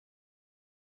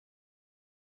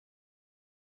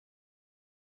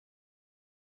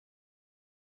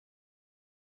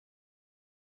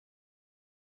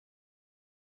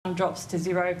drops to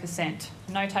 0%,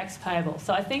 no tax payable.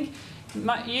 So I think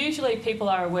usually people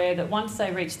are aware that once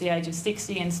they reach the age of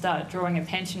 60 and start drawing a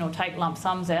pension or take lump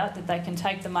sums out, that they can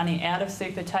take the money out of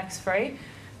super tax-free.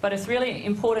 But it's really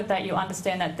important that you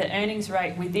understand that the earnings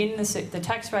rate within the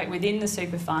tax rate within the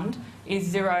super fund is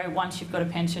 0 once you've got a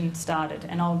pension started.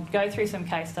 And I'll go through some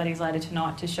case studies later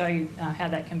tonight to show you how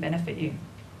that can benefit you.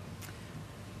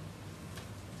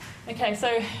 Okay,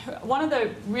 so one of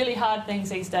the really hard things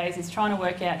these days is trying to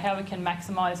work out how we can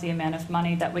maximise the amount of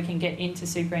money that we can get into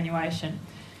superannuation.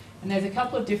 And there's a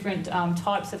couple of different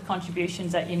types of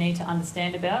contributions that you need to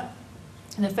understand about.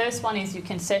 And the first one is your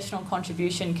concessional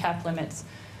contribution cap limits.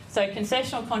 So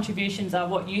concessional contributions are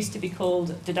what used to be called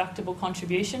deductible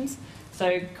contributions.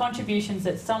 So contributions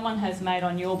that someone has made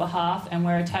on your behalf and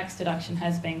where a tax deduction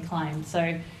has been claimed.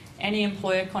 So any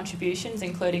employer contributions,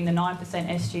 including the 9%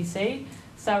 SGC,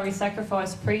 salary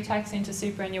sacrifice pre-tax into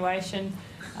superannuation.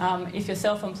 If you're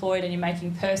self-employed and you're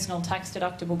making personal tax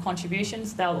deductible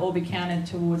contributions, they'll all be counted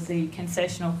towards the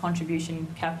concessional contribution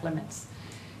cap limits.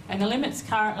 And the limits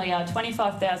currently are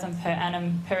 $25,000 per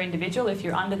annum per individual if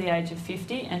you're under the age of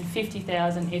 50 and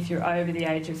 $50,000 if you're over the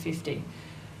age of 50.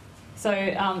 So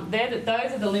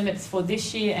those are the limits for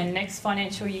this year and next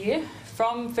financial year.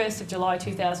 From 1st of July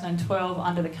 2012,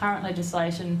 under the current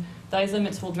legislation, those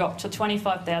limits will drop to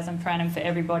 $25,000 per annum for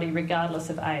everybody, regardless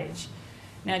of age.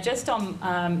 Now, just on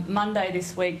Monday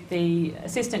this week, the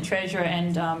Assistant Treasurer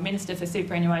and Minister for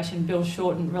Superannuation, Bill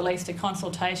Shorten, released a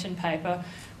consultation paper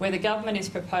where the government is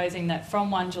proposing that from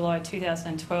 1 July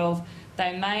 2012,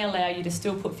 they may allow you to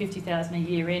still put $50,000 a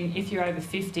year in if you're over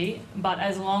 50, but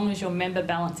as long as your member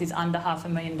balance is under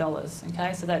 $500,000.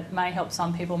 Okay, so that may help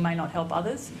some people, may not help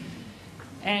others.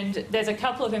 And there's a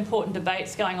couple of important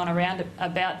debates going on around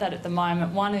about that at the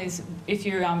moment. One is, if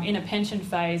you're in a pension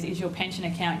phase, is your pension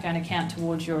account going to count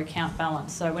towards your account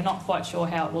balance? So we're not quite sure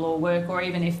how it will all work, or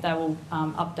even if they will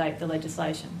update the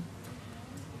legislation.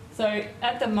 So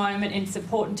at the moment, it's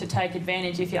important to take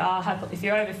advantage. If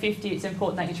you're over 50, it's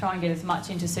important that you try and get as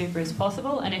much into super as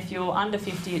possible. And if you're under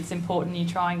 50, it's important you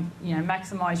try and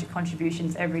maximise your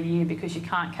contributions every year, because you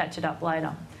can't catch it up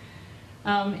later.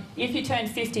 If you turn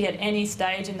 50 at any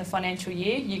stage in the financial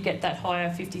year, you get that higher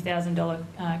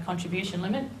 $50,000 contribution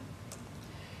limit.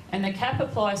 And the cap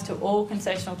applies to all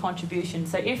concessional contributions.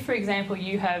 So if, for example,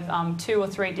 you have 2 or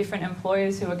 3 different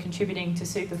employers who are contributing to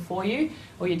super for you,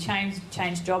 or you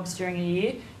change jobs during a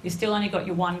year, you've still only got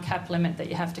your one cap limit that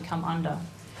you have to come under.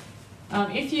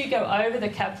 If you go over the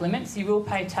cap limits, you will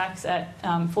pay tax at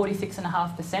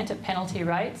 46.5% at penalty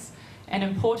rates. And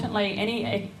importantly,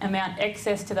 any amount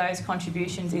excess to those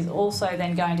contributions is also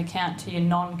then going to count to your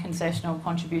non-concessional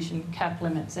contribution cap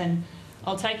limits. And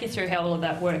I'll take you through how all of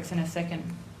that works in a second.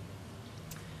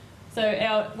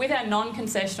 So with our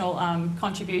non-concessional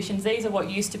contributions, these are what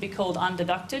used to be called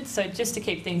undeducted. So just to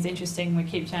keep things interesting, we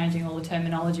keep changing all the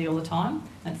terminology all the time.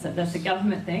 That's a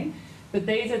government thing. But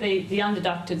these are the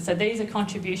undeducted. So these are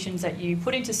contributions that you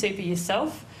put into super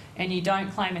yourself, and you don't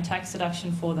claim a tax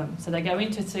deduction for them. So they go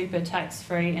into super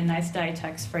tax-free and they stay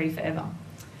tax-free forever.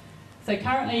 So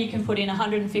currently you can put in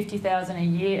 $150,000 a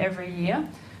year every year,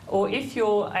 or if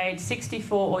you're age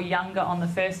 64 or younger on the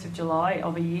 1st of July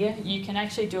of a year, you can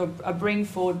actually do a bring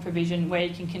forward provision where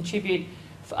you can contribute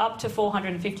for up to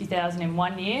 $450,000 in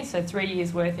 1 year, so 3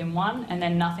 years worth in one, and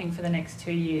then nothing for the next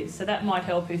 2 years. So that might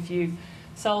help if you've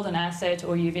sold an asset,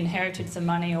 or you've inherited some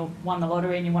money, or won the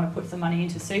lottery and you want to put some money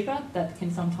into super. That can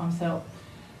sometimes help.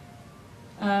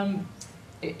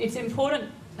 It's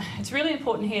really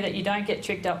important here that you don't get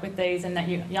tricked up with these, and that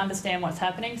you understand what's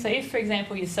happening. So if, for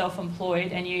example, you're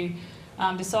self-employed and you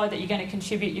decide that you're going to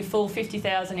contribute your full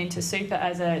 $50,000 into super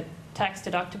as a tax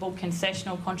deductible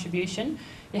concessional contribution,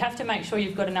 you have to make sure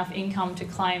you've got enough income to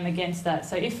claim against that.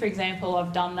 So if, for example,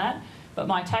 I've done that, but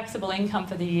my taxable income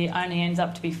for the year only ends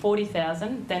up to be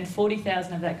 $40,000, then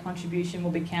 $40,000 of that contribution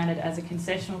will be counted as a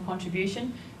concessional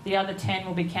contribution. The other 10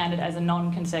 will be counted as a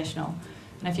non-concessional.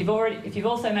 And if you've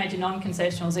also made your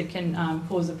non-concessionals, it can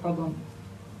cause a problem.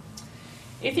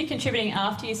 If you're contributing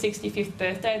after your 65th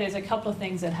birthday, there's a couple of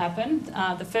things that happen.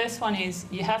 The first one is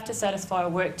you have to satisfy a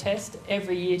work test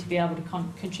every year to be able to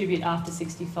contribute after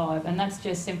 65, and that's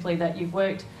just simply that you've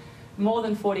worked more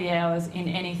than 40 hours in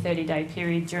any 30-day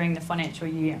period during the financial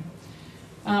year.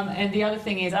 And the other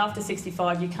thing is, after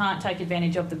 65, you can't take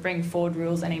advantage of the bring forward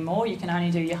rules anymore. You can only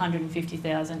do your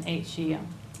 $150,000 each year.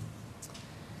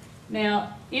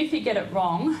 Now, if you get it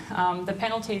wrong, the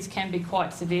penalties can be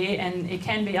quite severe, and it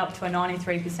can be up to a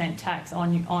 93% tax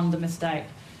on the mistake.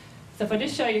 So if I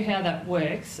just show you how that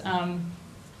works,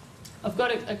 I've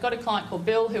got a client called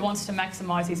Bill who wants to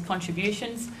maximise his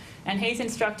contributions, and he's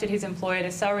instructed his employer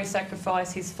to salary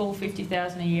sacrifice his full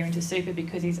 $50,000 a year into super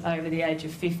because he's over the age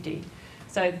of 50.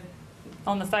 So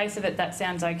on the face of it, that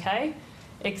sounds okay,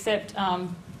 except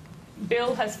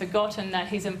Bill has forgotten that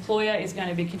his employer is going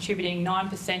to be contributing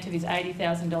 9% of his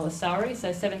 $80,000 salary,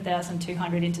 so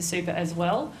 $7,200 into super as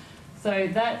well. So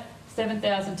that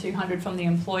 $7,200 from the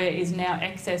employer is now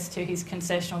excess to his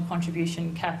concessional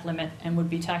contribution cap limit and would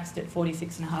be taxed at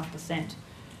 46.5%.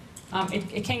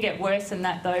 It can get worse than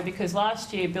that though, because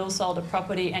last year Bill sold a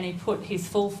property and he put his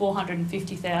full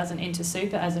 $450,000 into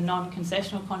super as a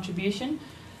non-concessional contribution.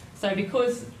 So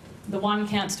because the one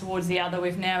counts towards the other,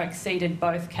 we've now exceeded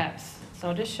both caps. So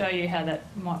I'll just show you how that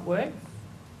might work.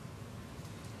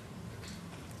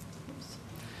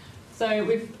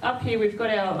 So up here we've got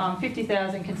our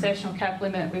 50,000 concessional cap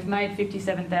limit. We've made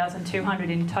 57,200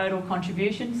 in total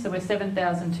contributions, so we're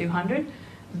 7,200.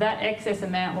 That excess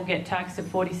amount will get taxed at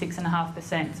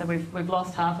 46.5%, so we've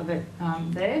lost half of it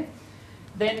there.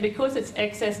 Then because it's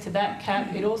excess to that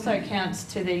cap, it also counts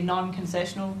to the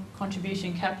non-concessional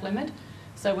contribution cap limit.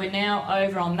 So we're now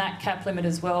over on that cap limit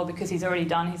as well because he's already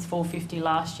done his 450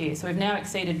 last year. So we've now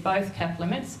exceeded both cap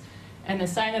limits, and the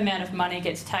same amount of money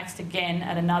gets taxed again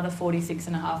at another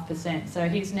 46.5%. So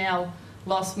he's now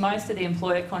lost most of the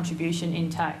employer contribution in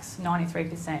tax,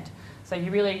 93%. So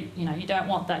you really, you don't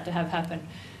want that to have happen.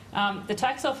 The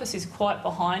tax office is quite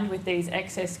behind with these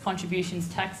excess contributions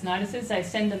tax notices. They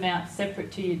send them out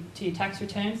separate to your tax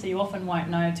return, so you often won't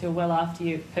know until well after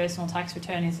your personal tax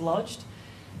return is lodged.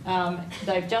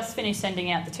 They've just finished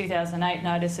sending out the 2008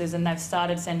 notices, and they've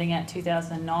started sending out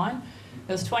 2009.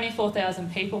 There was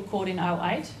 24,000 people caught in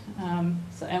 08,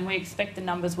 and we expect the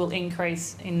numbers will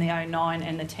increase in the 09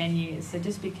 and the 10 years, so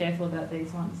just be careful about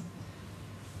these ones.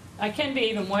 It can be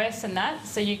even worse than that,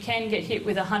 so you can get hit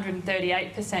with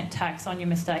 138% tax on your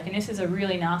mistake, and this is a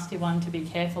really nasty one to be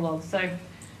careful of. So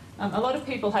a lot of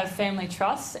people have family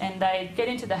trusts and they get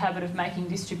into the habit of making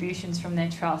distributions from their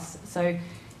trusts. So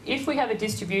if we have a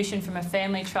distribution from a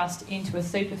family trust into a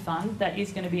super fund, that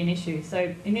is going to be an issue.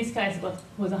 So in this case it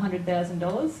was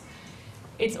 $100,000.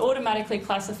 It's automatically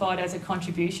classified as a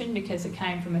contribution because it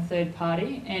came from a third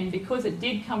party, and because it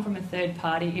did come from a third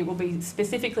party, it will be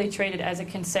specifically treated as a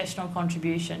concessional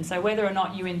contribution. So whether or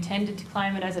not you intended to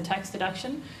claim it as a tax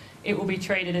deduction, it will be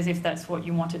treated as if that's what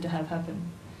you wanted to have happen.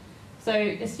 So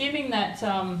assuming that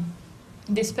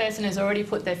this person has already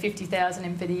put their $50,000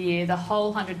 in for the year, the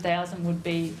whole $100,000 would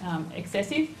be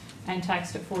excessive and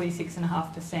taxed at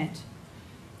 46.5%.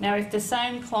 Now, if the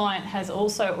same client has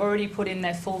also already put in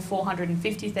their full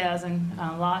 $450,000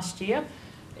 last year,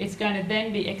 it's going to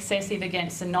then be excessive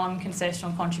against the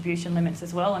non-concessional contribution limits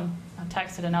as well, and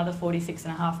taxed at another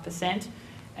 46.5%.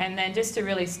 And then just to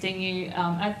really sting you,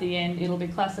 at the end, it'll be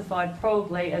classified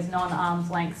probably as non-arm's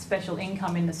length special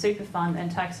income in the super fund and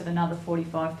taxed at another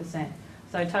 45%.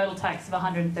 So total tax of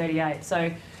 138.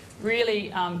 So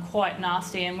really quite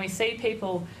nasty, and we see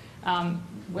people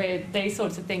where these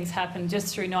sorts of things happen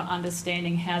just through not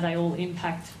understanding how they all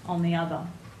impact on the other.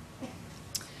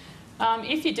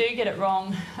 If you do get it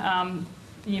wrong,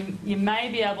 you may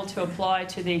be able to apply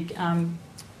to the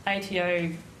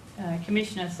ATO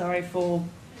Commissioner, for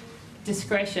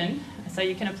discretion. So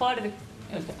you can apply to the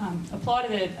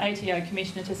ATO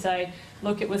Commissioner to say,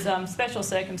 look, it was special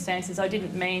circumstances, I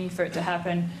didn't mean for it to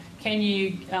happen. Can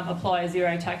you apply a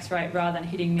zero tax rate rather than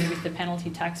hitting me with the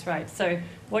penalty tax rate? So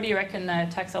what do you reckon the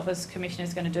Tax Office Commissioner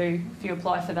is going to do if you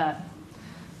apply for that?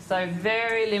 So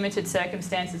very limited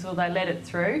circumstances will they let it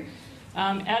through.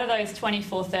 Out of those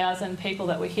 24,000 people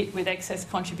that were hit with excess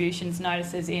contributions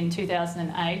notices in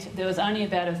 2008, there was only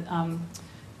about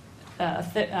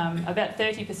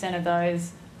 30% of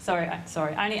those,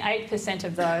 only 8%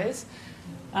 of those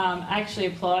actually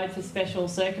applied for special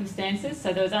circumstances.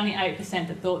 So there was only 8%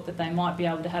 that thought that they might be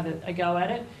able to have a go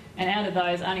at it, and out of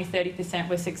those only 30%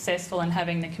 were successful in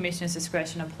having the Commissioner's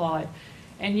discretion applied.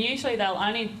 And usually they'll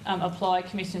only apply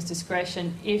Commissioner's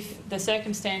discretion if the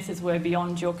circumstances were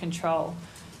beyond your control.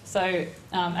 So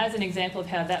as an example of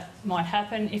how that might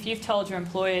happen, if you've told your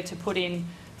employer to put in,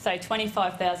 say,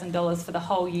 $25,000 for the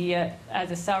whole year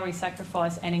as a salary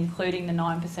sacrifice and including the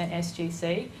 9%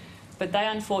 SGC, but they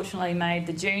unfortunately made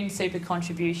the June super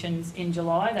contributions in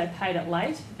July, they paid it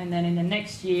late, and then in the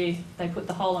next year they put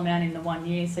the whole amount in the 1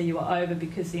 year, so you were over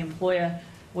because the employer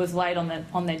was late on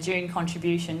their June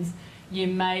contributions, you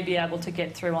may be able to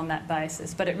get through on that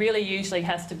basis. But it really usually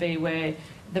has to be where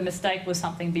the mistake was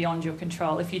something beyond your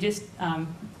control. If you just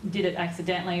did it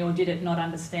accidentally or did it not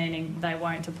understanding, they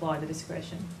won't apply the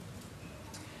discretion.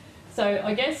 So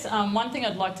I guess one thing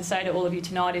I'd like to say to all of you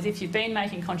tonight is if you've been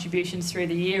making contributions through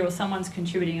the year or someone's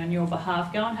contributing on your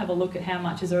behalf, go and have a look at how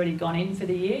much has already gone in for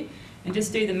the year and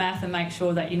just do the math and make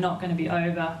sure that you're not going to be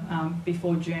over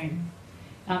before June.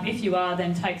 If you are,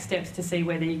 then take steps to see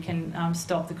whether you can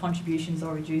stop the contributions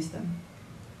or reduce them.